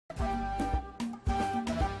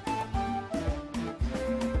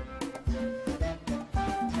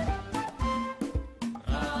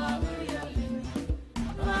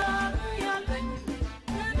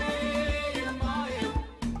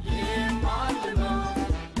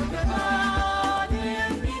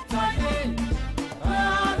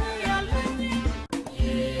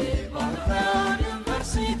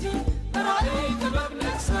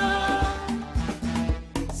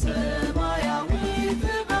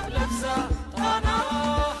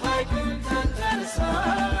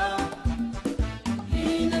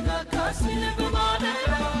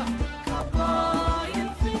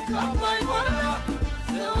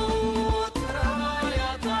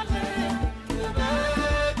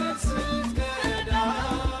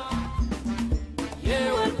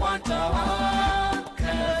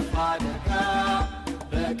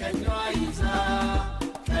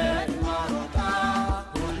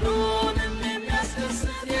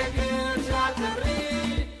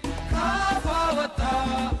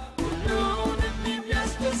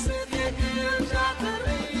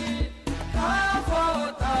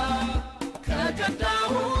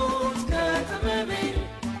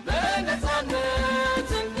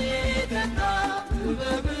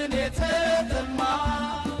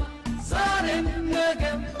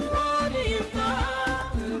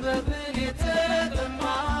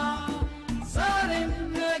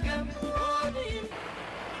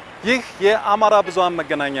ይህ የአማራ ብዙሃን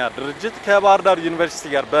መገናኛ ድርጅት ከባህር ዳር ዩኒቨርሲቲ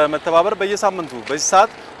ጋር በመተባበር በየሳምንቱ በዚህ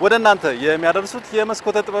ሰዓት ወደ እናንተ የሚያደርሱት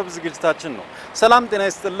የመስኮተ ጥበብ ዝግጅታችን ነው። ሰላም ጤና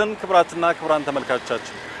ይስጥልን ክብራትና ክብራን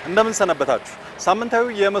ተመልካቾቻችን እንደምን ሰነበታችሁ? ሳምንታዊ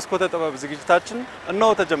የመስኮተ ጥበብ ዝግጅታችን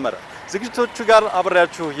እነሆ ተጀመረ። ዝግጅቶቹ ጋር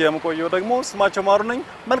አብሬያችሁ የምቆየው ደግሞ ስማቸው ማሩ ነኝ።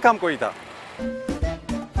 መልካም ቆይታ።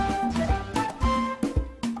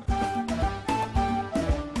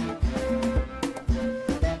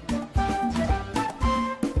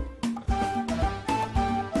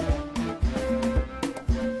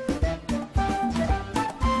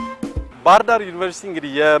 ባህር ዳር ዩኒቨርሲቲ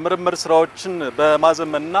እንግዲህ የምርምር ስራዎችን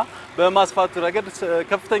በማዘመንና በማስፋት ረገድ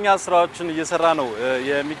ከፍተኛ ስራዎችን እየሰራ ነው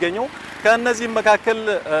የሚገኘው። ከነዚህም መካከል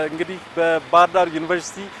እንግዲህ በባህር ዳር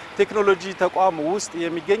ዩኒቨርሲቲ ቴክኖሎጂ ተቋም ውስጥ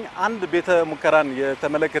የሚገኝ አንድ ቤተ ሙከራን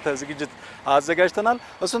የተመለከተ ዝግጅት አዘጋጅተናል።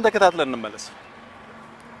 እሱን ተከታትለን እንመለስ።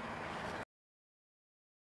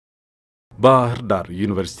 ባህር ዳር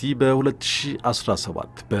ዩኒቨርሲቲ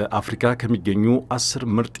በ2017 በአፍሪካ ከሚገኙ 10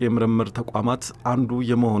 ምርጥ የምርምር ተቋማት አንዱ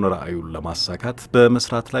የመሆን ራዕዩን ለማሳካት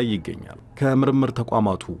በመስራት ላይ ይገኛል። ከምርምር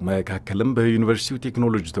ተቋማቱ መካከልም በዩኒቨርሲቲው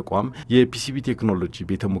ቴክኖሎጂ ተቋም የፒሲቢ ቴክኖሎጂ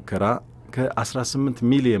ቤተ ሙከራ ከ18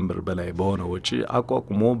 ሚሊዮን ብር በላይ በሆነ ወጪ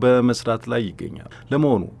አቋቁሞ በመስራት ላይ ይገኛል።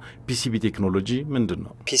 ለመሆኑ ፒሲቢ ቴክኖሎጂ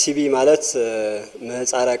ምንድነው? ፒሲቢ ማለት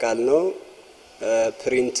ምህጻረ ቃል ነው።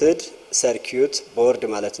 ፕሪንትድ ሰርኪዩት ቦርድ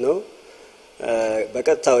ማለት ነው።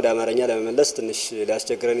 በቀጥታ ወደ አማርኛ ለመመለስ ትንሽ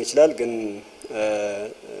ሊያስቸግረን ይችላል፣ ግን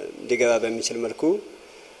ሊገባ በሚችል መልኩ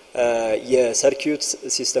የሰርኪዩት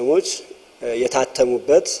ሲስተሞች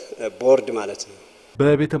የታተሙበት ቦርድ ማለት ነው።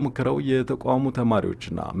 በቤተ ሙከራው የተቋሙ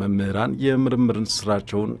ተማሪዎችና መምህራን የምርምርን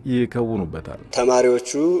ስራቸውን ይከውኑበታል።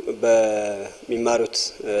 ተማሪዎቹ በሚማሩት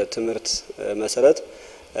ትምህርት መሰረት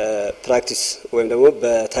ፕራክቲስ ወይም ደግሞ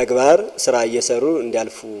በተግባር ስራ እየሰሩ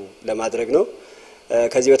እንዲያልፉ ለማድረግ ነው።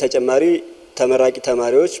 ከዚህ በተጨማሪ ተመራቂ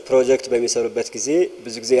ተማሪዎች ፕሮጀክት በሚሰሩበት ጊዜ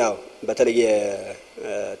ብዙ ጊዜ ያው በተለይ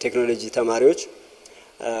የቴክኖሎጂ ተማሪዎች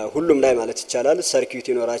ሁሉም ላይ ማለት ይቻላል ሰርኪዩት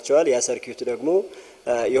ይኖራቸዋል። ያ ሰርኪዩት ደግሞ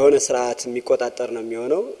የሆነ ስርዓት የሚቆጣጠር ነው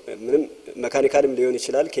የሚሆነው። ምንም ሜካኒካልም ሊሆን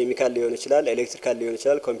ይችላል፣ ኬሚካል ሊሆን ይችላል፣ ኤሌክትሪካል ሊሆን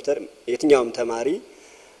ይችላል፣ ኮምፒውተር። የትኛውም ተማሪ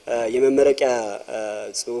የመመረቂያ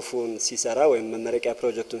ጽሁፉን ሲሰራ ወይም መመረቂያ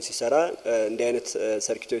ፕሮጀክቱን ሲሰራ እንዲህ አይነት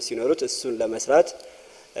ሰርኪዩቶች ሲኖሩት እሱን ለመስራት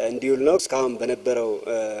እንዲውል ነው። እስካሁን በነበረው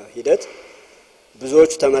ሂደት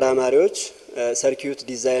ብዙዎቹ ተመራማሪዎች ሰርኪዩት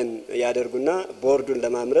ዲዛይን ያደርጉና ቦርዱን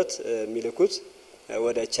ለማምረት የሚልኩት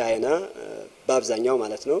ወደ ቻይና በአብዛኛው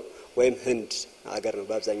ማለት ነው ወይም ህንድ ሀገር ነው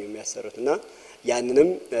በአብዛኛው የሚያሰሩትና ያንንም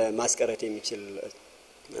ማስቀረት የሚችል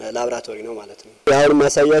ላብራቶሪ ነው ማለት ነው። አሁን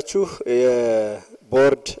ማሳያችሁ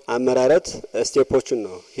የቦርድ አመራረት ስቴፖቹን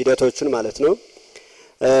ነው፣ ሂደቶቹን ማለት ነው።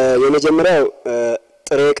 የመጀመሪያው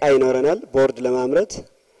ጥሬ ዕቃ ይኖረናል ቦርድ ለማምረት።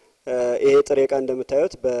 ይሄ ጥሬ ዕቃ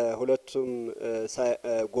እንደምታዩት በሁለቱም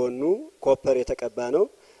ጎኑ ኮፐር የተቀባ ነው።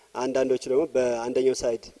 አንዳንዶቹ ደግሞ በአንደኛው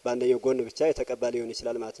ሳይድ በአንደኛው ጎን ብቻ የተቀባ ሊሆን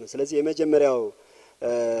ይችላል ማለት ነው። ስለዚህ የመጀመሪያው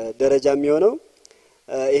ደረጃ የሚሆነው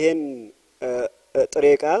ይሄን ጥሬ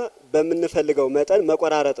ዕቃ በምንፈልገው መጠን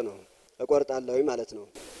መቆራረጥ ነው። እቆርጣለሁ ማለት ነው።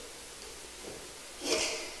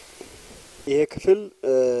 ይሄ ክፍል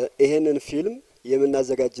ይሄንን ፊልም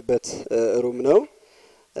የምናዘጋጅበት ሩም ነው።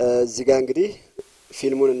 እዚህ ጋር እንግዲህ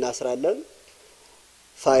ፊልሙን እናስራለን።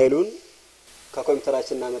 ፋይሉን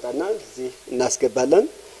ከኮምፒውተራችን እናመጣና እዚህ እናስገባለን።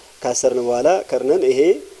 ካሰርን በኋላ ከርነን ይሄ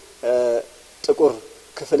ጥቁር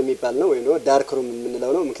ክፍል የሚባል ነው ወይም ዳርክ ሩም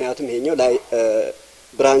የምንለው ነው። ምክንያቱም ይሄኛው ላይ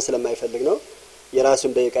ብርሃን ስለማይፈልግ ነው።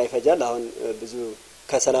 የራሱን ደቂቃ ይፈጃል። አሁን ብዙ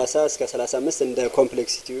ከ30 እስከ 35 እንደ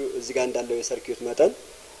ኮምፕሌክሲቲው እዚህ ጋር እንዳለው የሰርኪዩት መጠን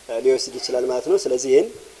ሊወስድ ይችላል ማለት ነው። ስለዚህ ይሄን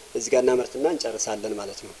እዚህ ጋር እናመርትና እንጨርሳለን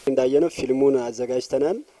ማለት ነው። እንዳየነው ፊልሙን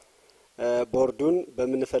አዘጋጅተናል። ቦርዱን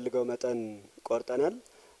በምንፈልገው መጠን ቆርጠናል።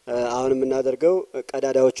 አሁን የምናደርገው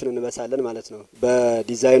ቀዳዳዎችን እንበሳለን ማለት ነው።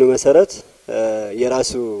 በዲዛይኑ መሰረት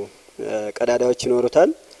የራሱ ቀዳዳዎች ይኖሩታል።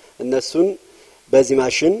 እነሱን በዚህ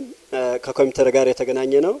ማሽን ከኮምፒውተር ጋር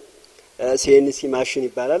የተገናኘ ነው። ሲኤንሲ ማሽን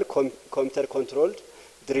ይባላል። ኮምፒውተር ኮንትሮልድ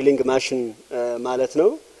ድሪሊንግ ማሽን ማለት ነው።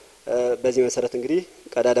 በዚህ መሰረት እንግዲህ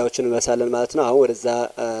ቀዳዳዎችን እንበሳለን ማለት ነው። አሁን ወደዛ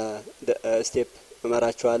ስቴፕ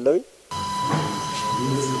እመራችኋለሁ።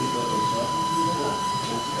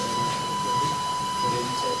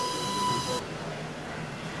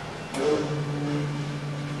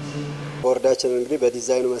 ቦርዳችን እንግዲህ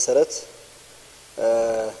በዲዛይኑ መሰረት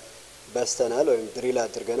በስተናል ወይም ድሪል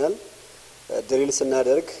አድርገናል። ድሪል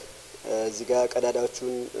ስናደርግ እዚህ ጋር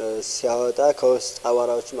ቀዳዳዎቹን ሲያወጣ ከውስጥ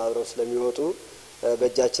አዋራዎችም አብረው ስለሚወጡ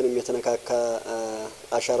በእጃችንም የተነካካ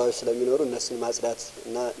አሻራዎች ስለሚኖሩ እነሱን ማጽዳት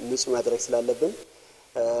እና ንጹህ ማድረግ ስላለብን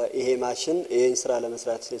ይሄ ማሽን ይሄን ስራ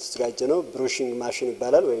ለመስራት የተዘጋጀ ነው። ብሩሺንግ ማሽን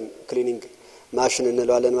ይባላል ወይም ክሊኒንግ ማሽን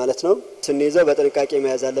እንለዋለን ማለት ነው። ስንይዘው በጥንቃቄ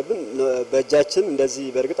መያዝ አለብን። በእጃችን እንደዚህ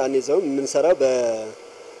በርግጥ አንይዘውም። የምንሰራው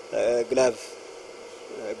በግላቭ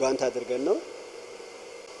ጓንት አድርገን ነው።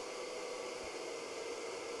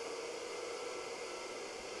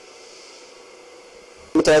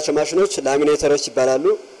 የምታያቸው ማሽኖች ላሚኔተሮች ይባላሉ።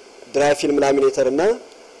 ድራይ ፊልም ላሚኔተር እና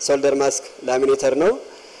ሶልደር ማስክ ላሚኔተር ነው።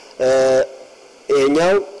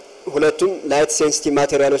 ይሄኛው ሁለቱም ላይት ሴንሲቲቭ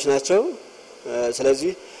ማቴሪያሎች ናቸው።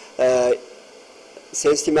 ስለዚህ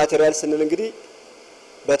ሴንሲቲቭ ማቴሪያል ስንል እንግዲህ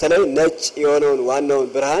በተለይ ነጭ የሆነውን ዋናውን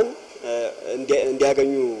ብርሃን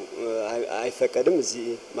እንዲያገኙ አይፈቀድም እዚህ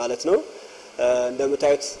ማለት ነው።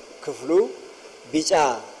 እንደምታዩት ክፍሉ ቢጫ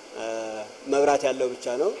መብራት ያለው ብቻ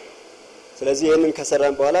ነው። ስለዚህ ይሄንን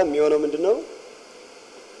ከሰራን በኋላ የሚሆነው ምንድነው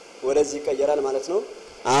ወደዚህ ይቀየራል ማለት ነው።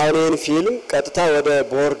 አሁን ይሄን ፊልም ቀጥታ ወደ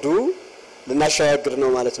ቦርዱ ልናሻገር ነው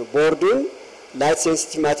ማለት ነው። ቦርዱን ላይት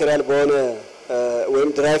ሴንሲቲቭ ማቴሪያል በሆነ ወይም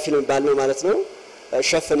ድራይ ፊልም ባልነው ማለት ነው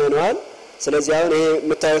ሸፍነነዋል። ስለዚህ አሁን ይሄ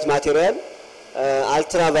የምታዩት ማቴሪያል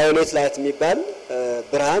አልትራ ቫዮሌት ላይት የሚባል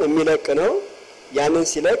ብርሃን የሚለቅ ነው። ያንን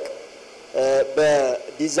ሲለቅ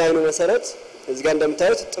በዲዛይኑ መሰረት እዚህ ጋር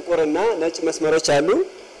እንደምታዩት ጥቁርና ነጭ መስመሮች አሉ።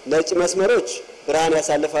 ነጭ መስመሮች ብርሃን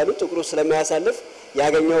ያሳልፋሉ። ጥቁሩ ስለማያሳልፍ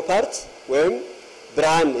ያገኘው ፓርት ወይም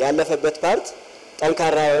ብርሃን ያለፈበት ፓርት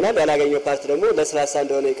ጠንካራ ይሆናል። ያላገኘው ፓርት ደግሞ ለስላሳ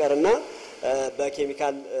እንደሆነ ይቀርና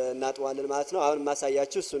በኬሚካል እናጥዋለን ማለት ነው። አሁን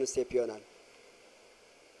ማሳያችሁ እሱን ስቴፕ ይሆናል።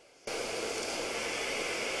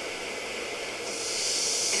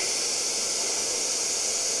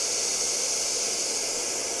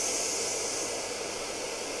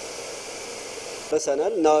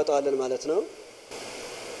 በሰናል እናወጣዋለን ማለት ነው።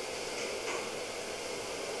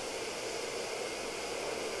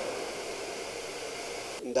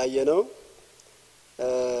 እንዳየነው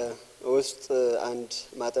ውስጥ አንድ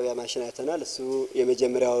ማጠቢያ ማሽን አይተናል። እሱ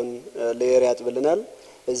የመጀመሪያውን ሌየር ያጥብልናል።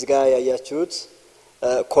 እዚህ ጋር ያያችሁት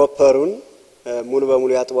ኮፐሩን ሙሉ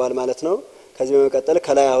በሙሉ ያጥበዋል ማለት ነው። ከዚህ በመቀጠል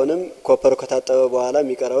ከላይ አሁንም ኮፐሩ ከታጠበ በኋላ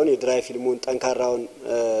የሚቀረውን የድራይ ፊልሙን ጠንካራውን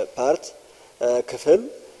ፓርት ክፍል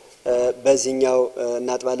በዚህኛው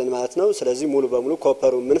እናጥባለን ማለት ነው። ስለዚህ ሙሉ በሙሉ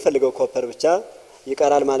ኮፐሩ የምንፈልገው ኮፐር ብቻ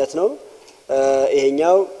ይቀራል ማለት ነው።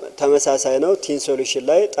 ይሄኛው ተመሳሳይ ነው። ቲን ሶሉሽን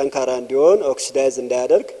ላይ ጠንካራ እንዲሆን ኦክሲዳይዝ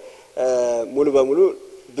እንዳያደርግ ሙሉ በሙሉ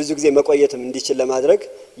ብዙ ጊዜ መቆየትም እንዲችል ለማድረግ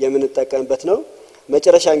የምንጠቀምበት ነው።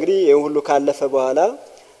 መጨረሻ እንግዲህ ይሄን ሁሉ ካለፈ በኋላ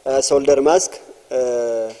ሶልደር ማስክ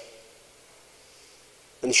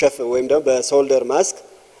እንሸፍ ወይም ደግሞ በሶልደር ማስክ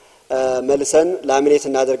መልሰን ላሚኔት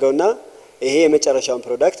እናደርገውና ይሄ የመጨረሻውን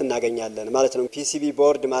ፕሮዳክት እናገኛለን ማለት ነው። ፒሲቢ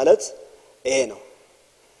ቦርድ ማለት ይሄ ነው።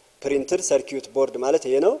 ፕሪንትድ ሰርኪዩት ቦርድ ማለት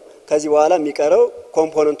ይሄ ነው። ከዚህ በኋላ የሚቀረው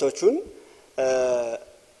ኮምፖነንቶቹን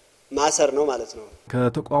ማሰር ነው ማለት ነው።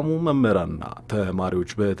 ከተቋሙ መምህራንና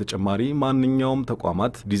ተማሪዎች በተጨማሪ ማንኛውም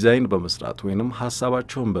ተቋማት ዲዛይን በመስራት ወይንም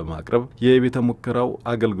ሐሳባቸውን በማቅረብ የቤተ ሙከራው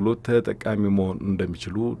አገልግሎት ተጠቃሚ መሆን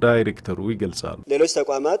እንደሚችሉ ዳይሬክተሩ ይገልጻሉ። ሌሎች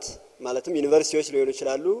ተቋማት ማለትም ዩኒቨርሲቲዎች ሊሆኑ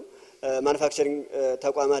ይችላሉ፣ ማኑፋክቸሪንግ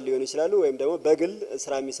ተቋማት ሊሆኑ ይችላሉ፣ ወይም ደግሞ በግል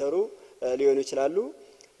ስራ የሚሰሩ ሊሆኑ ይችላሉ።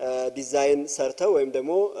 ዲዛይን ሰርተው ወይም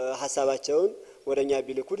ደግሞ ሐሳባቸውን ወደኛ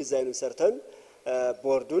ቢልኩ ዲዛይኑን ሰርተን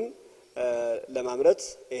ቦርዱን ለማምረት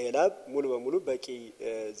ይሄ ላብ ሙሉ በሙሉ በቂ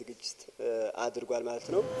ዝግጅት አድርጓል ማለት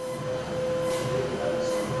ነው።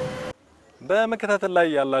 በመከታተል ላይ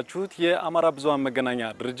ያላችሁት የአማራ ብዙሃን መገናኛ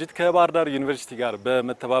ድርጅት ከባህር ዳር ዩኒቨርሲቲ ጋር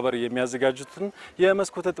በመተባበር የሚያዘጋጁትን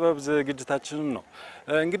የመስኮተ ጥበብ ዝግጅታችንን ነው።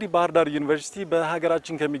 እንግዲህ ባህር ዳር ዩኒቨርሲቲ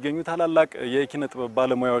በሀገራችን ከሚገኙ ታላላቅ የኪነ ጥበብ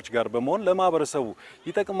ባለሙያዎች ጋር በመሆን ለማህበረሰቡ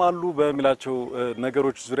ይጠቅማሉ በሚላቸው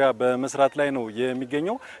ነገሮች ዙሪያ በመስራት ላይ ነው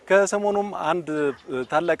የሚገኘው። ከሰሞኑም አንድ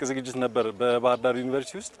ታላቅ ዝግጅት ነበር በባህር ዳር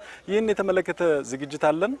ዩኒቨርሲቲ ውስጥ። ይህን የተመለከተ ዝግጅት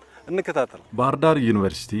አለን፣ እንከታተል። ባህር ዳር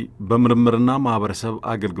ዩኒቨርሲቲ በምርምርና ማህበረሰብ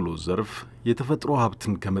አገልግሎት ዘርፍ የተፈጥሮ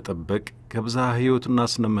ሀብትን ከመጠበቅ ከብዝሃ ሕይወትና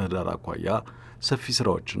ስነ ምህዳር አኳያ ሰፊ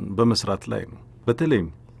ስራዎችን በመስራት ላይ ነው። በተለይም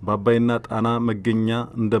በአባይና ጣና መገኛ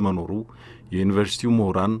እንደመኖሩ የዩኒቨርሲቲው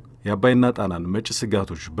ምሁራን የአባይና ጣናን መጪ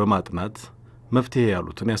ስጋቶች በማጥናት መፍትሄ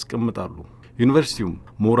ያሉትን ያስቀምጣሉ። ዩኒቨርሲቲውም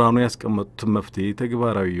ምሁራኑ ያስቀመጡትን መፍትሄ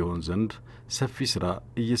ተግባራዊ ይሆን ዘንድ ሰፊ ስራ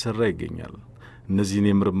እየሰራ ይገኛል። እነዚህን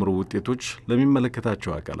የምርምር ውጤቶች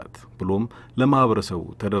ለሚመለከታቸው አካላት ብሎም ለማህበረሰቡ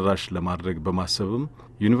ተደራሽ ለማድረግ በማሰብም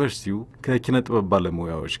ዩኒቨርሲቲው ከኪነ ጥበብ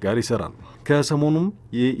ባለሙያዎች ጋር ይሰራል። ከሰሞኑም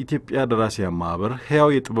የኢትዮጵያ ደራሲያን ማህበር ሕያው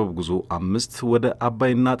የጥበብ ጉዞ 5 ወደ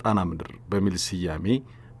አባይና ጣና ምድር በሚል ስያሜ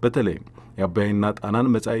በተለይም የአባይና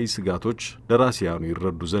ጣናን መጻኢ ስጋቶች ደራሲያኑ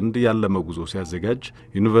ይረዱ ዘንድ ያለመ ጉዞ ሲያዘጋጅ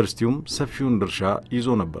ዩኒቨርሲቲውም ሰፊውን ድርሻ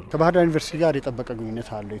ይዞ ነበር። ከባህር ዳር ዩኒቨርሲቲ ጋር የጠበቀ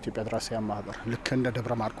ግንኙነት አለው የኢትዮጵያ ደራሲያን ማህበር ልክ እንደ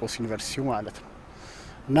ደብረ ማርቆስ ዩኒቨርሲቲ ማለት ነው።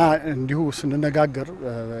 እና እንዲሁ ስንነጋገር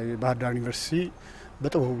ባህር ዳር ዩኒቨርሲቲ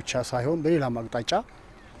በጥበቡ ብቻ ሳይሆን በሌላም አቅጣጫ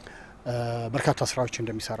በርካታ ስራዎች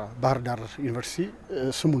እንደሚሰራ ባህር ዳር ዩኒቨርሲቲ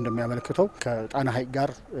ስሙ እንደሚያመለክተው ከጣና ሐይቅ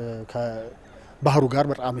ጋር ከባህሩ ጋር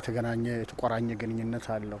በጣም የተቆራኘ ግንኙነት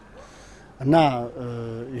አለው እና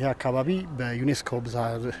ይሄ አካባቢ በዩኔስኮ ብዝሃ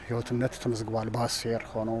ሕይወትነት ተመዝግቧል በአሴር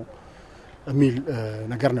ሆኖ የሚል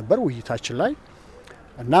ነገር ነበር ውይይታችን ላይ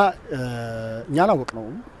እና እኛ አላወቅነው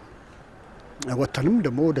ወተንም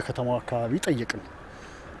ደግሞ ወደ ከተማው አካባቢ ጠየቅን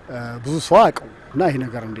ብዙ ሰው አቀው እና ይሄ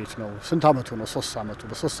ነገር እንዴት ነው ስንት አመቱ ነው 3 አመቱ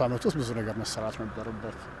በ3 አመት ውስጥ ብዙ ነገር መሰራት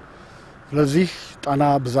ነበርበት ስለዚህ ጣና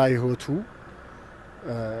ብዝሃ ሕይወቱ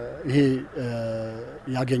ይሄ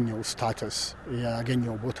ያገኘው ስታተስ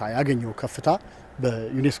ያገኘው ቦታ ያገኘው ከፍታ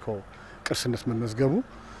በዩኔስኮ ቅርስነት መመዝገቡ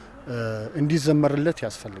እንዲዘመርለት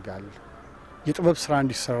ያስፈልጋል የጥበብ ስራ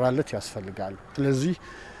እንዲሰራለት ያስፈልጋል ስለዚህ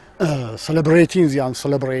celebrating the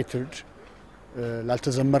uncelebrated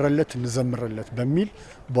ላልተዘመረለት እንዘምርለት በሚል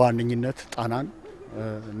በዋነኝነት ጣናን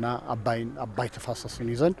እና አባይ ተፋሰሱን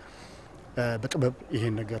ይዘን በጥበብ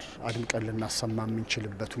ይሄን ነገር አድምቀን ልናሰማ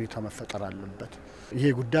የምንችልበት ሁኔታ መፈጠር አለበት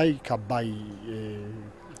ይሄ ጉዳይ ከአባይ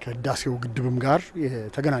ከህዳሴው ግድብም ጋር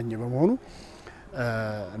የተገናኘ በመሆኑ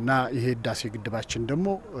እና ይሄ ህዳሴ ግድባችን ደግሞ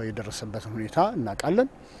የደረሰበትን ሁኔታ እናውቃለን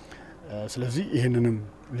ስለዚህ ይሄንንም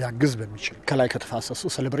ሊያግዝ በሚችል ከላይ ከተፋሰሱ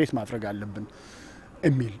ሴሌብሬት ማድረግ አለብን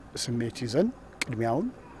የሚል ስሜት ይዘን ቅድሚያውን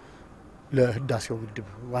ለህዳሴው ግድብ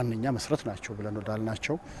ዋነኛ መስረት ናቸው ብለን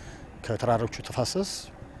ወዳልናቸው ከተራሮቹ ተፋሰስ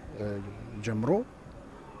ጀምሮ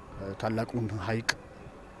ታላቁን ሐይቅ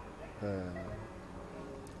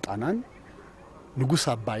ጣናን ንጉስ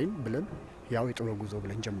አባይን ብለን ያው የጥበብ ጉዞ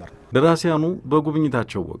ብለን ጀመር ደራሲያኑ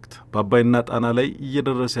በጉብኝታቸው ወቅት በአባይና ጣና ላይ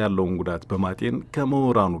እየደረሰ ያለውን ጉዳት በማጤን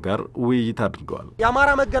ከመወራኑ ጋር ውይይት አድርገዋል የአማራ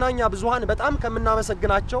መገናኛ ብዙሃን በጣም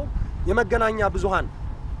ከመናመሰግናቸው የመገናኛ ብዙሃን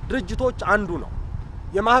ድርጅቶች አንዱ ነው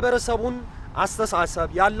የማህበረሰቡን አስተሳሰብ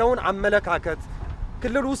ያለውን አመለካከት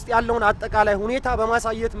ክልል ውስጥ ያለውን አጠቃላይ ሁኔታ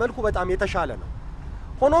በማሳየት መልኩ በጣም የተሻለ ነው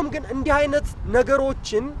ሆኖም ግን እንዲህ አይነት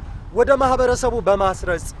ነገሮችን ወደ ማህበረሰቡ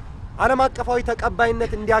በማስረጽ ዓለም አቀፋዊ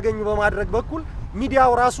ተቀባይነት እንዲያገኙ በማድረግ በኩል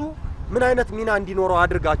ሚዲያው ራሱ ምን አይነት ሚና እንዲኖረው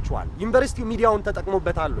አድርጋቸዋል ዩኒቨርሲቲው ሚዲያውን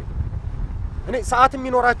ተጠቅሞበታል ወይ እኔ ሰዓት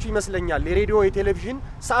የሚኖራችሁ ይመስለኛል የሬዲዮ የቴሌቪዥን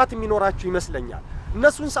ሰዓት የሚኖራችሁ ይመስለኛል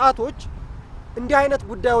እነሱን ሰዓቶች እንዲህ አይነት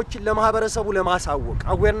ጉዳዮችን ለማህበረሰቡ ለማሳወቅ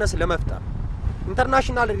አዌርነስ ለመፍጠር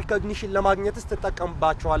ኢንተርናሽናል ሪኮግኒሽን ለማግኘትስ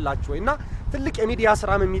ተጠቀምባቸዋላችሁ እና ትልቅ የሚዲያ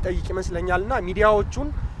ስራም የሚጠይቅ ይመስለኛልና ሚዲያዎቹን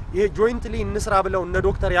ይሄ ጆይንትሊ እንስራ ብለው እነ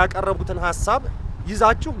ዶክተር ያቀረቡትን ሐሳብ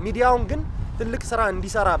ይዛችሁ ሚዲያውን ግን ትልቅ ስራ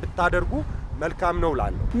እንዲሰራ ብታደርጉ መልካም ነው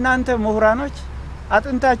ላለው እናንተ ምሁራኖች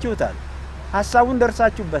አጥንታችሁታል ሐሳቡን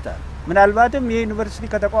ደርሳችሁበታል ምናልባትም ይሄ ዩኒቨርሲቲ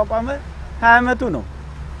ከተቋቋመ 20 አመቱ ነው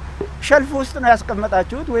ሸልፍ ውስጥ ነው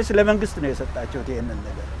ያስቀመጣችሁት ወይስ ለመንግስት ነው የሰጣችሁት ይሄንን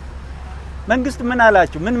ነገር መንግስት ምን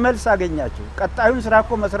አላችሁ ምን መልስ አገኛችሁ ቀጣዩን ስራ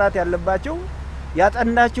እኮ መስራት ያለባችሁ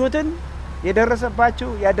ያጠናችሁትን የደረሰባችሁ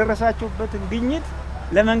ያደረሳችሁበትን ግኝት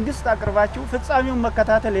ለመንግስት አቅርባችሁ ፍጻሜውን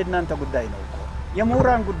መከታተል የእናንተ ጉዳይ ነው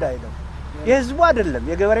የምሁራን ጉዳይ ነው የህዝቡ አይደለም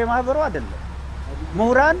የገበሬ ማህበሩ አይደለም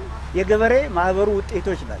ምሁራን የገበሬ ማህበሩ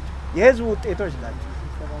ውጤቶች ናቸው የህዝቡ ውጤቶች ናቸው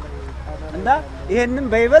እና ይሄንን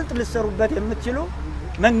በይበልጥ ልሰሩበት የምትችሉ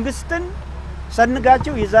መንግስትን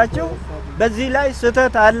ሰንጋችሁ ይዛችሁ በዚህ ላይ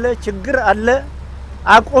ስተት አለ ችግር አለ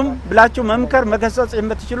አቁም ብላችሁ መምከር መገሰጽ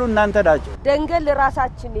የምትችሉ እናንተ ናችሁ ደንገል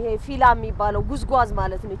ራሳችን ይሄ ፊላ የሚባለው ጉዝጓዝ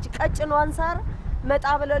ማለት ነው እቺ ቀጭኗ አንሳር መጣ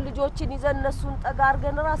ብለን ልጆችን ይዘን እነሱን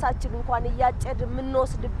ጠጋርገን ራሳችን እንኳን እያጨድ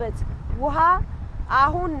ምንወስድበት ውሃ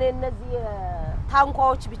አሁን እነዚህ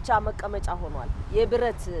ታንኳዎች ብቻ መቀመጫ ሆኗል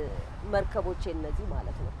የብረት መርከቦች እነዚህ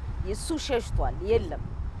ማለት ነው እሱ ሸሽቷል የለም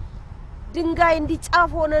ድንጋይ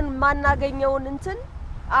እንዲጫፍ ሆነን ማናገኘውን እንትን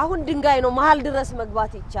አሁን ድንጋይ ነው መሃል ድረስ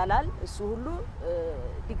መግባት ይቻላል እሱ ሁሉ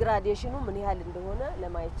ዲግራዴሽኑ ምን ያህል እንደሆነ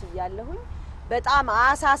ለማየት ያለሁኝ በጣም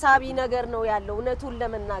አሳሳቢ ነገር ነው ያለው እነቱን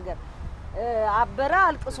ለመናገር አበራ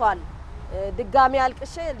አልቅሷል ድጋሚ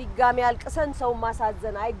አልቅሰን ሰው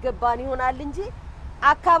ማሳዘን አይገባን ይሆናል እንጂ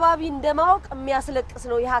አካባቢ እንደማውቅ የሚያስለቅስ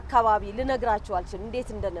ነው ይሄ አካባቢ ልነግራችሁ አልችልም እንዴት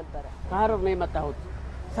እንደነበረ ካረር ነው የመጣሁት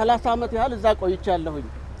 30 አመት ያህል እዛ ቆይቻለሁኝ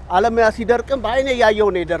ዓለምያ ሲደርቅም በአይኔ ያየው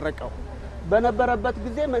ነው የደረቀው በነበረበት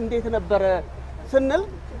ጊዜም እንዴት ነበር ስንል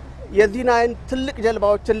የዚህን ትልቅ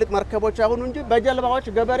ጀልባዎች ትልቅ መርከቦች አሁን እንጂ በጀልባዎች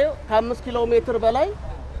ገበሬው ከ5 ኪሎ ሜትር በላይ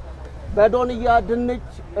በዶንያ ድንች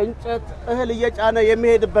እንጨት እህል እየጫነ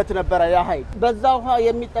የሚሄድበት ነበር ያ ኃይል በዛ ውሃ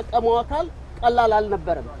የሚጠቀመው አካል ቀላል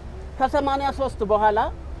አልነበረም ከ83 በኋላ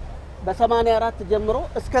በ84 ጀምሮ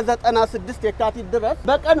እስከ 96 የካቲት ድረስ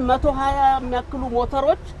በቀን 120 የሚያክሉ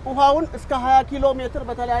ሞተሮች ውሃውን እስከ 20 ኪሎ ሜትር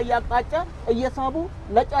በተለያየ አቅጣጫ እየሳቡ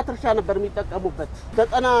ለጫት እርሻ ነበር የሚጠቀሙበት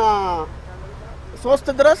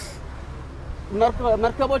 93 ድረስ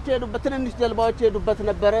መርከቦች ሄዱበት ትንንሽ ጀልባዎች ሄዱበት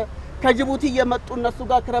ነበር ከጅቡቲ የመጡ እነሱ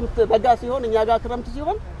ጋር ክረምት በጋ ሲሆን እኛ ጋር ክረምት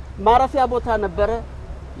ሲሆን ማረፊያ ቦታ ነበረ።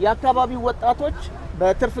 የአካባቢው ወጣቶች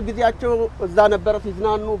በትርፍ ጊዜያቸው እዛ ነበረ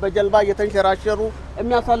ሲዝናኑ በጀልባ እየተንሸራሸሩ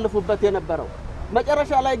የሚያሳልፉበት የነበረው።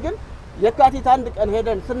 መጨረሻ ላይ ግን የካቲት አንድ ቀን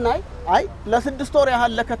ሄደን ስናይ አይ ለ6 ወር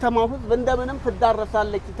ያህል ለከተማው ህዝብ እንደምንም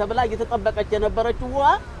ትዳረሳለች ተብላ እየተጠበቀች የነበረችው ውሃ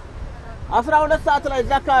 12 ሰዓት ላይ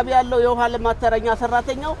እዛ አካባቢ ያለው የውሃ ልማት ተረኛ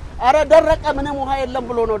ሰራተኛው አረ ደረቀ ምንም ውሃ የለም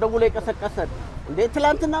ብሎ ነው ደውሎ የቀሰቀሰን። እንዴ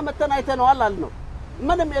ትላንትና መተን አይተነዋል አልነው።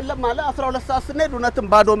 ምንም የለም አለ። 12 ሰዓት ስንሄድ እውነትም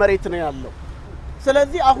ባዶ መሬት ነው ያለው።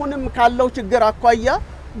 ስለዚህ አሁንም ካለው ችግር አኳያ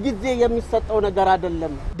ጊዜ የሚሰጠው ነገር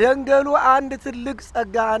አይደለም። ደንገሉ አንድ ትልቅ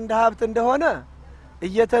ጸጋ አንድ ሀብት እንደሆነ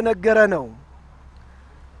እየተነገረ ነው።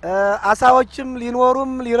 አሳዎችም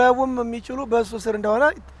ሊኖሩም ሊረቡም የሚችሉ በሱ ስር እንደሆነ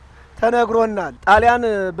ተነግሮናል። ጣሊያን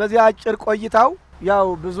በዚህ አጭር ቆይታው ያው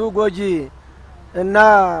ብዙ ጎጂ እና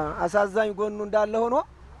አሳዛኝ ጎኑ እንዳለ ሆኖ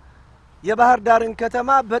የባህር ዳርን ከተማ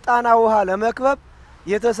በጣና ውሃ ለመክበብ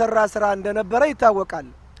የተሰራ ስራ እንደነበረ ይታወቃል።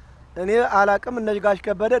 እኔ አላቅም እነጋሽ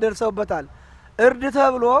ከበደ ደርሰውበታል። እርድ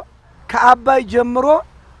ተብሎ ከአባይ ጀምሮ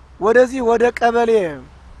ወደዚህ ወደ ቀበሌ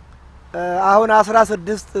አሁን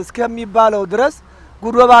 16 እስከሚባለው ድረስ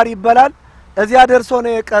ጉዶባር ይበላል። እዚያ ደርሶ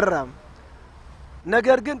ነው የቀረም።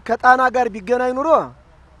 ነገር ግን ከጣና ጋር ቢገናኝ ኑሮ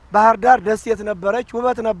ባህር ዳር ደሴት ነበረች፣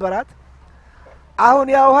 ውበት ነበራት። አሁን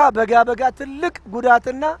ያ ውሃ በጋ ትልቅ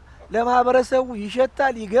ጉዳትና ለማህበረሰቡ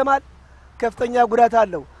ይሸታል፣ ይገማል፣ ከፍተኛ ጉዳት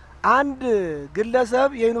አለው። አንድ ግለሰብ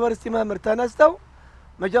የዩኒቨርሲቲ መምህር ተነስተው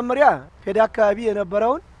መጀመሪያ ሄዳ አካባቢ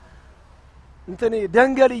የነበረውን እንትን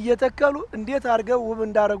ደንገል እየተከሉ እንዴት አርገው ውብ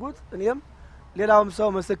እንዳረጉት እኔም ሌላውም ሰው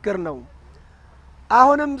ምስክር ነው።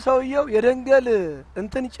 አሁንም ሰውየው የደንገል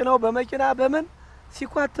እንትን ጭነው በመኪና በምን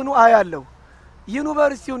ሲኳትኑ አያለሁ።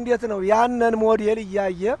 ዩኒቨርሲቲው እንዴት ነው ያንን ሞዴል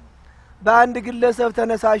እያየ በአንድ ግለሰብ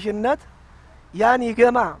ተነሳሽነት ያን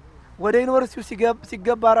ይገማ ወደ ዩኒቨርሲቲው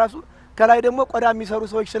ሲገባ ራሱ ከላይ ደግሞ ቆዳ የሚሰሩ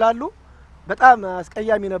ሰዎች ስላሉ በጣም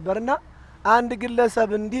አስቀያሚ ነበርና አንድ ግለሰብ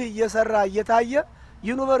እንዲህ እየሰራ እየታየ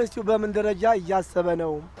ዩኒቨርሲቲው በምን ደረጃ እያሰበ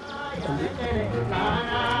ነው?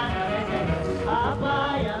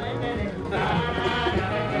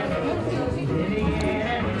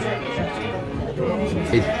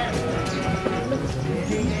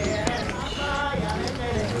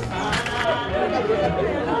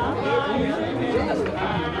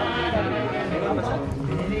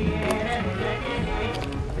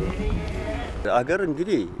 አገር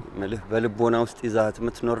እንግዲህ መልህ በልቦና ውስጥ ይዛት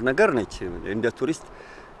የምትኖር ነገር ነች። እንደ ቱሪስት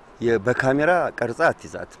በካሜራ ቀርጻ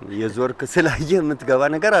አትይዛት። የዞርክ ስላየ የምትገባ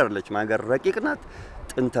ነገር አይደለች። ማገር ረቂቅ ናት፣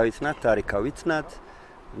 ጥንታዊት ናት፣ ታሪካዊት ናት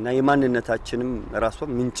እና የማንነታችንም ራሷ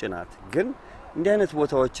ምንጭ ናት። ግን እንዲህ አይነት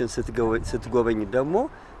ቦታዎችን ስትጎበኝ ደግሞ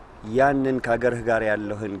ያንን ከሀገርህ ጋር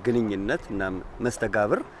ያለህን ግንኙነት እና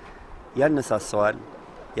መስተጋብር ያነሳሳዋል፣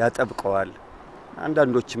 ያጠብቀዋል።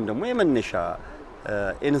 አንዳንዶችም ደግሞ የመነሻ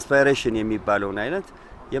ኢንስፓይሬሽን የሚባለውን አይነት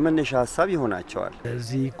የመነሻ ሐሳብ ይሆናቸዋል።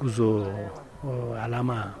 እዚህ ጉዞ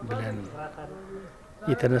አላማ ብለን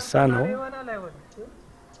የተነሳ ነው።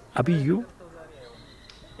 አብዩ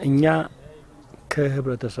እኛ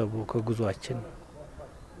ከህብረተሰቡ ከጉዟችን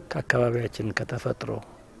ከአካባቢያችን ከተፈጥሮ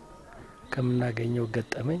ከምናገኘው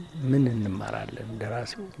ገጠመኝ ምን እንማራለን፣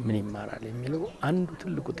 ደራሲው ምን ይማራል የሚለው አንዱ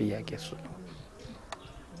ትልቁ ጥያቄ እሱ ነው።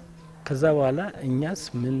 ከዛ በኋላ እኛስ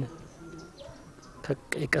ምን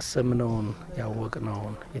የቀሰምነውን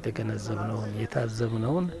ያወቅነውን የተገነዘብነውን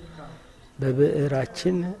የታዘብነውን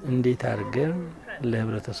በብዕራችን እንዴት አድርገን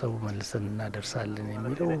ለህብረተሰቡ መልሰን እናደርሳለን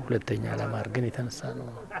የሚለው ሁለተኛ ዓላማ አድርገን የተነሳ ነው።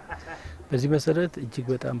 በዚህ መሰረት እጅግ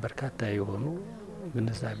በጣም በርካታ የሆኑ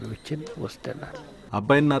ግንዛቤዎችን ወስደናል።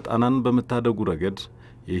 አባይና ጣናን በመታደጉ ረገድ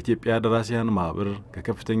የኢትዮጵያ ደራሲያን ማህበር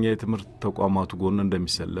ከከፍተኛ የትምህርት ተቋማቱ ጎን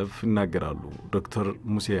እንደሚሰለፍ ይናገራሉ ዶክተር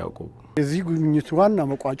ሙሴ ያዕቆብ። እዚህ ጉብኝቱ ዋና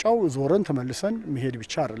መቋጫው ዞረን ተመልሰን መሄድ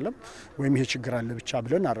ብቻ አይደለም፣ ወይም ይሄ ችግር አለ ብቻ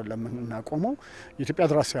ብለን አይደለም እናቆመው። የኢትዮጵያ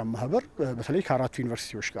ደራሲያን ማህበር በተለይ ከአራቱ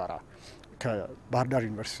ዩኒቨርሲቲዎች ጋራ ከባህር ዳር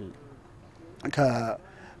ዩኒቨርሲቲ፣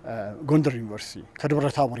 ከጎንደር ዩኒቨርሲቲ፣ ከደብረ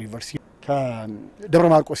ታቦር ዩኒቨርሲቲ፣ ከደብረ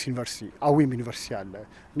ማርቆስ ዩኒቨርሲቲ፣ አዊም ዩኒቨርሲቲ አለ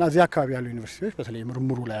እና እዚህ አካባቢ ያሉ ዩኒቨርሲቲዎች በተለይ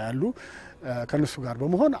ምርምሩ ላይ ያሉ ከነሱ ጋር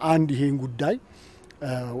በመሆን አንድ ይሄን ጉዳይ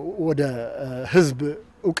ወደ ህዝብ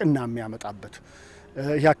እውቅና የሚያመጣበት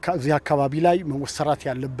እዚህ አካባቢ ላይ መወሰራት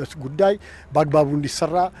ያለበት ጉዳይ በአግባቡ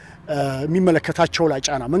እንዲሰራ የሚመለከታቸው ላይ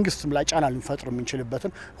ጫና መንግስትም ላይ ጫና ልንፈጥር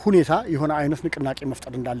የምንችልበትን ሁኔታ የሆነ አይነት ንቅናቄ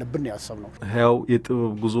መፍጠር እንዳለብን ያሰብነው። ህያው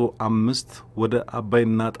የጥበብ ጉዞ 5 ወደ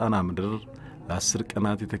አባይና ጣና ምድር ለ10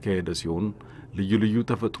 ቀናት የተካሄደ ሲሆን ልዩ ልዩ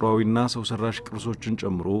ተፈጥሯዊና ሰው ሰራሽ ቅርሶችን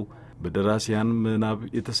ጨምሮ በደራሲያን ምናብ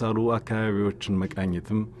የተሳሉ አካባቢዎችን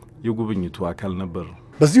መቃኘትም የጉብኝቱ አካል ነበር።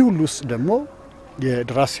 በዚህ ሁሉ ውስጥ ደግሞ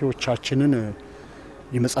የደራሲዎቻችንን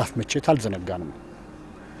የመጽሐፍ መቼት አልዘነጋንም።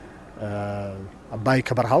 አባይ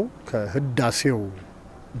ከበረሃው ከህዳሴው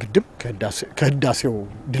ግድብ ከህዳሴው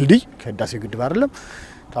ድልድይ ከህዳሴው ግድብ አይደለም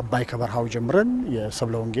አባይ ከበረሃው ጀምረን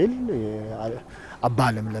የሰብለ ወንጌል አባ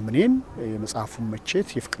ለምለምኔን የመጽሐፉን መቼት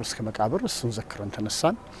የፍቅር እስከ መቃብር እሱን ዘክረን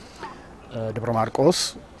ተነሳን። ደብረ ማርቆስ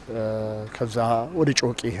ከዛ ወደ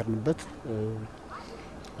ጮቄ ሄርንበት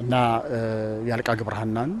እና ያልቃ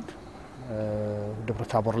ግብርሃናን ደብረ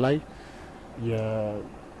ታቦር ላይ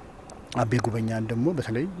የአቤ ጉበኛን ደግሞ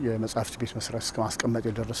በተለይ የመጽሐፍት ቤት መስራት እስከ ማስቀመጥ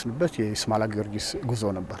የደረስንበት የስማላ ጊዮርጊስ ጉዞ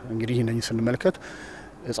ነበር። እንግዲህ እነኚህ ስንመለከት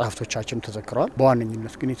ጻፍቶቻችን ተዘክረዋል።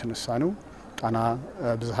 በዋነኝነት ግን የተነሳ ነው ጣና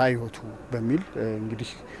ብዝሃ ህይወቱ በሚል እንግዲህ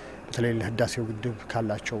በተለይ ለህዳሴው ግድብ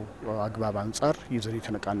ካላቸው አግባብ አንፃር ይዘን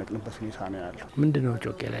የተነቃነቅንበት ሁኔታ ነው ያለው። ምንድነው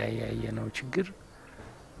ጮቄ ላይ ያየነው ችግር?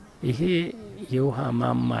 ይሄ የውሃ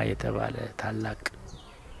ማማ የተባለ ታላቅ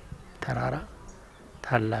ተራራ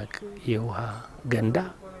ታላቅ የውሃ ገንዳ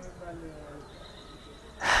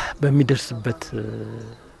በሚደርስበት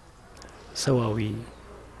ሰዋዊ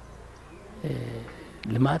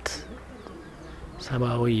ልማት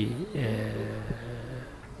ሰባዊ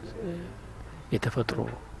የተፈጥሮ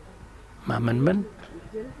ማመንመን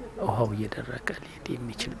ውሃው እየደረቀ ሊሄድ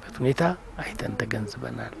የሚችልበት ሁኔታ አይተን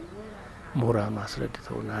ተገንዝበናል። ምሁራኑ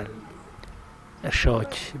አስረድተውናል።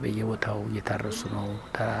 እርሻዎች በየቦታው እየታረሱ ነው።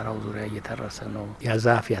 ተራራው ዙሪያ እየታረሰ ነው።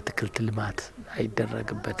 የዛፍ የአትክልት ልማት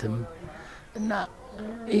አይደረግበትም እና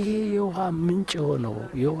ይሄ የውሃ ምንጭ የሆነው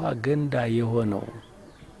የውሃ ገንዳ የሆነው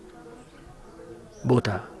ቦታ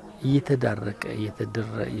እየተዳረቀ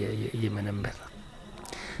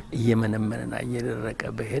እየመነመነና እየደረቀ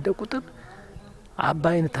በሄደ ቁጥር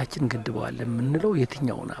አባይነታችን ገድበዋል የምንለው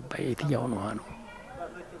የትኛውን አባይ የትኛውን ውሃ ነው?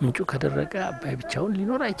 ምንጩ ከደረቀ አባይ ብቻውን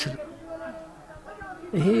ሊኖር አይችልም።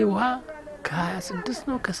 ይሄ ውሃ ከ26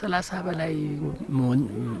 ነው ከ30 በላይ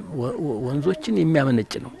ወንዞችን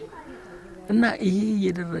የሚያመነጭ ነው እና ይሄ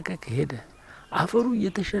እየደረቀ ከሄደ አፈሩ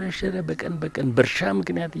እየተሸረሸረ በቀን በርሻ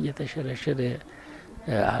ምክንያት እየተሸረሸረ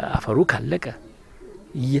አፈሩ ካለቀ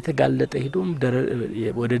እየተጋለጠ ሄዶም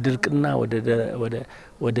ወደ ድርቅና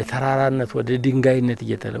ወደ ተራራነት ወደ ድንጋይነት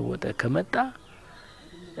እየተለወጠ ከመጣ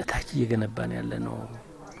እታች እየገነባን ያለ ነው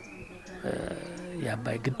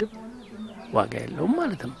የአባይ ግድብ ዋጋ የለውም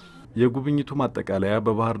ማለት ነው። የጉብኝቱ ማጠቃለያ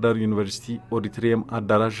በባህር ዳር ዩኒቨርሲቲ ኦዲቶሪየም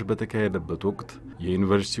አዳራሽ በተካሄደበት ወቅት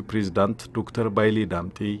የዩኒቨርሲቲው ፕሬዝዳንት ዶክተር ባይሌ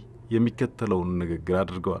ዳምጤ የሚከተለውን ንግግር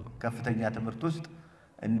አድርገዋል። ከፍተኛ ትምህርት ውስጥ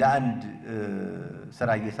እንደ አንድ ስራ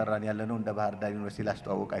እየሰራን ያለ ነው። እንደ ባህር ዳር ዩኒቨርሲቲ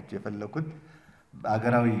ላስተዋወቃችሁ የፈለኩት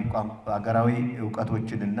አገራዊ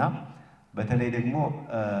ዕውቀቶችንና በተለይ ደግሞ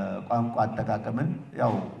ቋንቋ አጠቃቀምን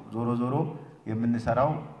ያው ዞሮ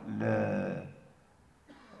የምንሰራው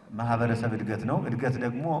ለማህበረሰብ እድገት ነው። እድገት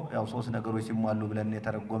ደግሞ ያው ሶስት ነገሮች ሲሟሉ ብለን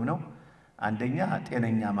የተረጎምነው አንደኛ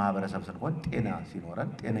ጤነኛ ማህበረሰብ ስንሆን ጤና ሲኖረን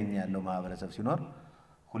ጤነኛ ያለው ማህበረሰብ ሲኖር፣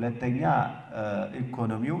 ሁለተኛ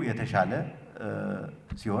ኢኮኖሚው የተሻለ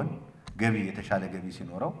ሲሆን የተሻለ ገቢ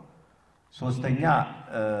ሲኖረው፣ ሶስተኛ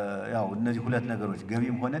ያው እነዚህ ሁለት ነገሮች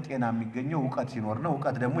ገቢም ሆነ ጤና የሚገኘው ዕውቀት ሲኖር ነው።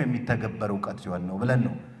 ዕውቀት ደግሞ የሚተገበር ዕውቀት ሲሆን ነው ብለን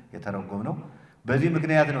ነው የተረጎምነው። በዚህ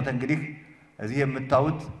ምክንያት ነው እንግዲህ እዚህ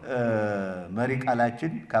የምታዩት መሪ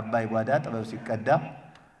ቃላችን ከአባይ ጓዳ ጥበብ ሲቀዳ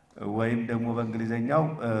ወይም ደግሞ በእንግሊዘኛው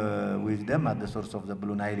ዊዝደም አት ዘ ሶርስ ኦፍ ዘ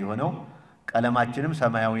ብሉ ናይል የሆነው ቀለማችንም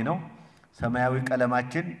ሰማያዊ ነው። ሰማያዊ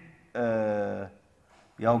ቀለማችን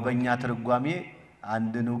ያው በእኛ ትርጓሜ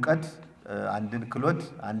አንድን ዕውቀት አንድን ክሎት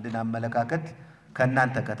አንድን አመለካከት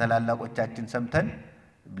ከናንተ ከተላላቆቻችን ሰምተን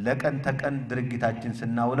ለቀን ተቀን ድርጊታችን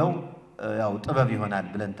ስናውለው ያው ጥበብ ይሆናል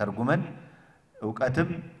ብለን ተርጉመን ዕውቀትም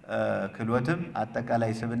ክሎትም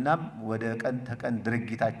አጠቃላይ ስብናም ወደ ቀን ተቀን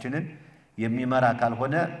ድርጊታችንን የሚመራ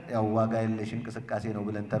ካልሆነ ያው ዋጋ የለሽ እንቅስቃሴ ነው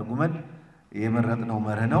ብለን ተርጉመን የመረጥነው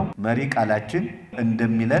መርህ ነው። መሪ ቃላችን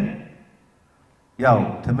እንደሚለን ያው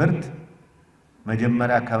ትምህርት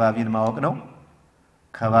መጀመሪያ ከባቢን ማወቅ ነው።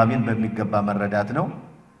 ከባቢን በሚገባ መረዳት ነው።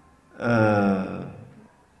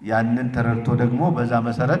 ያንን ተረድቶ ደግሞ በዛ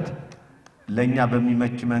መሰረት ለኛ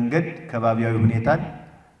በሚመች መንገድ ከባቢያዊ ሁኔታን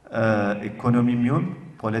ኢኮኖሚም ይሁን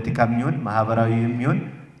ፖለቲካም ይሁን ማህበራዊም ይሁን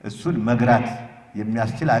እሱን መግራት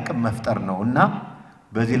የሚያስችል አቅም መፍጠር ነውና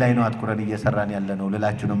በዚህ ላይ ነው አትኩረን እየሰራን ያለ ነው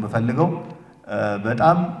ልላችሁ ነው የምፈልገው።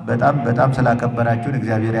 በጣም ስላከበራችሁን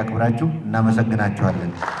እግዚአብሔር ያክብራችሁ።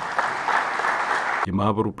 እናመሰግናችኋለን።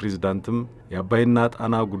 የማህበሩ ፕሬዝዳንትም የአባይና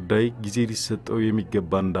ጣና ጉዳይ ጊዜ ሊሰጠው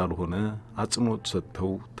የሚገባ እንዳልሆነ አጽንኦት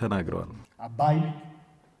ሰጥተው ተናግረዋል። አባይ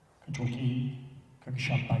ከጮቄ ከግሽ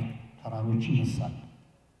አባይ ተራሮች ይነሳል።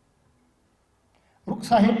 ሩቅ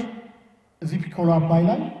ሳይሄድ እዚህ ፒኮሎ አባይ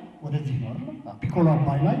ላይ ወደዚህ ነው አይደል? ፒኮሎ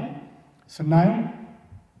አባይ ላይ ስናየው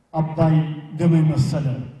አባይ ደም መሰለ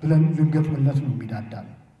ብለን ልንገጥምለት ነው የሚዳዳል።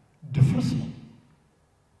 ድፍርስ ነው።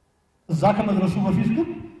 እዛ ከመድረሱ በፊት ግን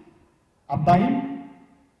አባይን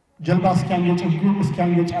ጀልባ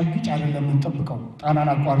እስኪያንገጫግጭ አይደለም የምንጠብቀው። ጣናን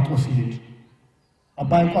አቋርጦ ሲሄድ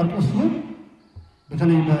አባይ አቋርጦ ሲሄድ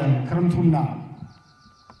በተለይ በክረምቱና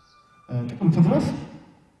ጥቅምት ድረስ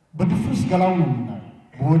በድፍርስ ገላው ነው የምናየው።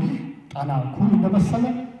 በወዲህ ጣና ኩል እንደመሰለ፣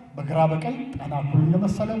 በግራ በቀኝ ጣና ኩል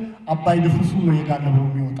እንደመሰለ አባይ ድፍርሱ ነው የጋለበው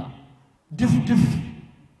የሚወጣ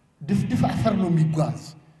ድፍድፍ አፈር ነው የሚጓዝ።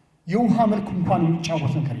 የውሃ መልክ እንኳን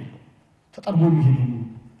የሚጫወት ነገር የለው። ተጠርጎ የሚሄደው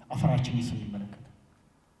አፈራችንን ስንመለከት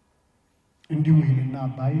እንዲሁ ይህንና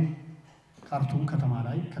አባይ ካርቱም ከተማ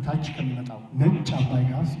ላይ ከታች ከሚመጣው ነጭ አባይ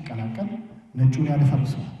ጋር ሲቀላቀል ነጩን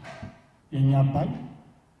ያደፈርሰዋል። የኛ አባይ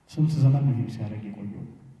ስንት ዘመን ነው ሲያደርግ የቆየው?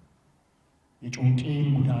 የጮንቄን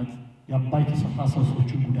ጉዳት የአባይ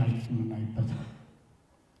ተፋሰሶችን ጉዳት የምናይበት።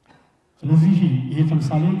 ስለዚህ ይሄ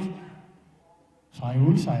ተምሳሌት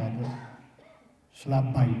ሳይውል ሳያድር ስለ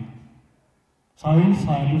አባይ ሳይውል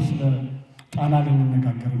ሳያድር ስለ ጣና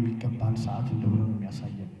ልንነጋገር የሚገባን ሰዓት እንደሆነ ነው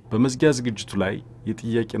የሚያሳየን። በመዝጊያ ዝግጅቱ ላይ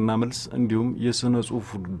የጥያቄና መልስ እንዲሁም የስነ ጽሑፍ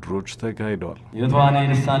ውድድሮች ተካሂደዋል። የተዋናይ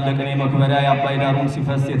ልሳን ለቅኔ መክበሪያ የአባይ ዳሩን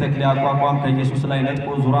ሲፈስ የተክሌ አቋቋም ከኢየሱስ ላይ ነጥቆ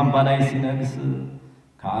ዙራን ባላይ ሲነግስ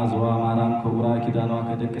ከአዝዋ ማራም ከቡራ ኪዳኗ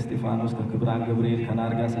ከደቅ እስጢፋኖስ ከክብራን ገብርኤል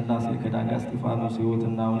ከናርጋ ስላሴ ከዳጋ እስጢፋኖስ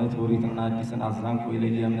ሕይወትና እውነት ኦሪትና አዲስን አስራንቆ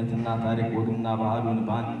የለየ እምነትና ታሪክ ወግና ባህሉን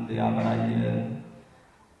በአንድ ያበራየ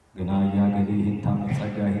ግና ያገሌ ይህን ታምር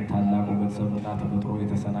ጸጋ ይህን ታላቅ ውበት ሰብና ተፈጥሮ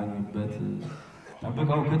የተሰናኙበት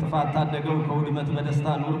ጠብቀው ከጥፋት ታደገው ከውድመት በደስታ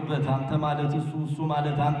ኑርበት አንተ ማለት እሱ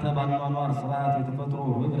ማለት አንተ ባኗኗር ስርዓት የተፈጥሮ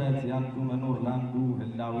ህብረት ያንዱ መኖር ላንዱ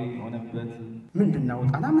ህላዌ ሆነበት። ምንድነው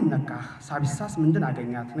ጣና ምን ነካህ ሳቢሳስ ምንድን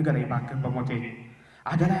አገኛት ንገረኝ ባክህ በሞቴ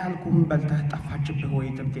አደራ ያልኩህም በልተህ ጠፋችብህ ወይ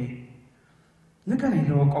ትብቴ ንገረኝ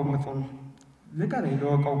ለወቀው ምጡን ንገረኝ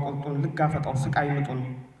ለወቀው ቁርጡን ልጋፈጠው ስቃይ ምጡን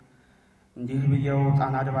እንዲህ ብየው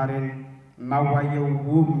ጣና ድባሬን ማዋየው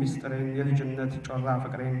ውብ ምስጢሬን የልጅነት ጮራ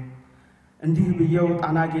ፍቅሬን እንዲህ ብየው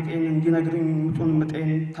ጣና ጌጤን እንዲነግርኝ ምጡን ምጤን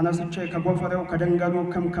ተነስቼ ከጎፈሬው ከደንገሉ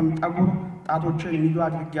ከምከም ጠጉር ጣቶችን ሚሉ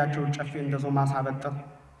አድርጊያቸው ጨፌ እንደዞማ ሳበጥር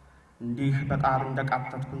እንዲህ በጣር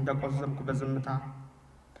እንደቃተትኩ እንደቆዘምኩ በዝምታ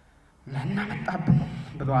ለና መጣብን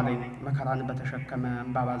ብሎ አለኝ መከራን በተሸከመ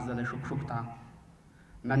እንባባዘለ ሹክሹክታ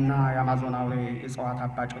መና የአማዞን አውሬ የእጽዋት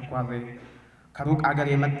አባ ጨጓሬ ከሩቅ አገር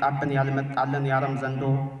የመጣብን ያልመጣልን ያረም ዘንዶ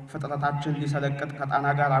ፍጥረታችን ሊሰለቅጥ ከጣና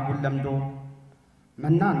ጋር አጉል ለምዶ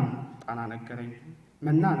መና ነው ጣና ነገረኝ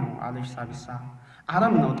መና ነው አለሽ ሳቢሳ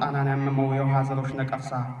አረም ነው ጣናን ያመመው የውሃ ዘሮች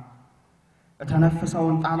ነቀርሳ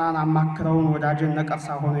እተነፍሰውን ጣናን አማክረውን ወዳጅን ነቀርሳ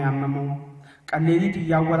ሆኖ ያመመው ቀሌሊት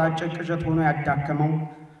እያወራጨ ቅዠት ሆኖ ያዳከመው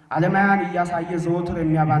ዓለማያን እያሳየ ዘወትር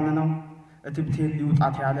የሚያባንነው እትብቴን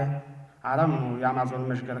ሊውጣት ያለ አረም ነው የአማዞን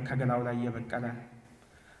መሽገር ከገላው ላይ የበቀለ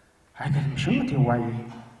አይገርምሽም እቴዋዬ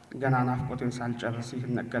ገና ናፍቆቴን ሳልጨርስ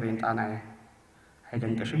ይህን ነገረኝ ጣናዬ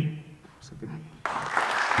አይደንቅሽም?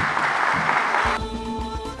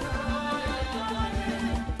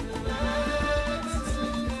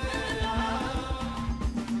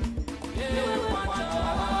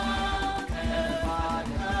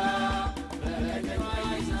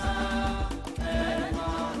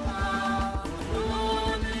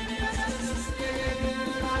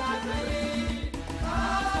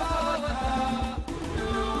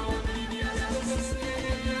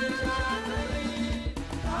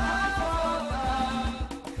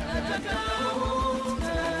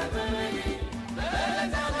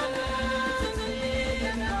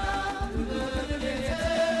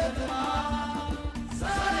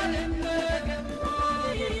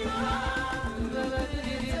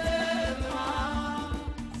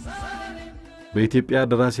 በኢትዮጵያ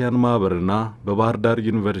ደራሲያን ማህበርና በባህር ዳር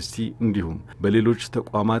ዩኒቨርሲቲ እንዲሁም በሌሎች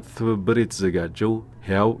ተቋማት ትብብር የተዘጋጀው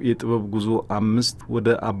ሕያው የጥበብ ጉዞ 5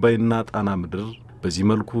 ወደ አባይና ጣና ምድር በዚህ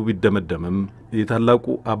መልኩ ቢደመደምም የታላቁ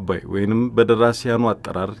አባይ ወይንም በደራሲያኑ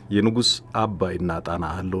አጠራር የንጉስ አባይና ጣና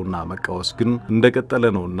ህልውና መቃወስ ግን እንደቀጠለ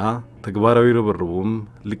ነውና ተግባራዊ ርብርቡም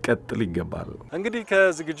ሊቀጥል ይገባል። እንግዲህ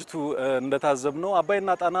ከዝግጅቱ እንደታዘብነው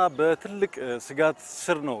አባይና ጣና በትልቅ ስጋት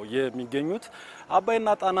ስር ነው የሚገኙት።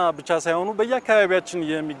 አባይና ጣና ብቻ ሳይሆኑ በየአካባቢያችን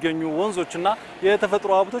የሚገኙ ወንዞችና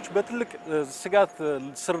የተፈጥሮ ሀብቶች በትልቅ ስጋት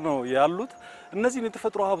ስር ነው ያሉት። እነዚህን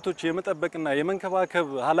የተፈጥሮ ሀብቶች የመጠበቅና የመንከባከብ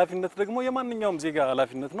ኃላፊነት ደግሞ የማንኛውም ዜጋ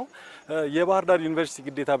ኃላፊነት ነው። የባህር ዳር ዩኒቨርሲቲ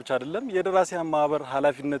ግዴታ ብቻ አይደለም፣ የደራሲያን ማህበር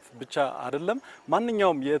ኃላፊነት ብቻ አይደለም።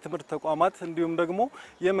 ማንኛውም የትምህርት ተቋማት እንዲሁም ደግሞ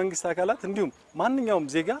የመንግስት አካላት እንዲሁም ማንኛውም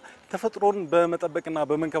ዜጋ ተፈጥሮን በመጠበቅና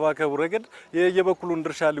በመንከባከብ ረገድ የየበኩሉን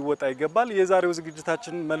ድርሻ ሊወጣ ይገባል። የዛሬው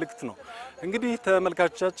ዝግጅታችን መልእክት ነው። እንግዲህ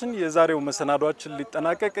ተመልካቾቻችን የዛሬው መሰናዷችን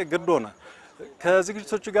ሊጠናቀቅ ግድ ሆነ።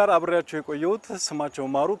 ከዝግጅቶቹ ጋር አብሬያችሁ የቆየሁት ስማቸው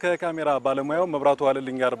ማሩ ከካሜራ ባለሙያው መብራቱ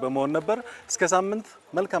አለልኝ ጋር በመሆን ነበር። እስከ ሳምንት፣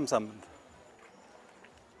 መልካም ሳምንት።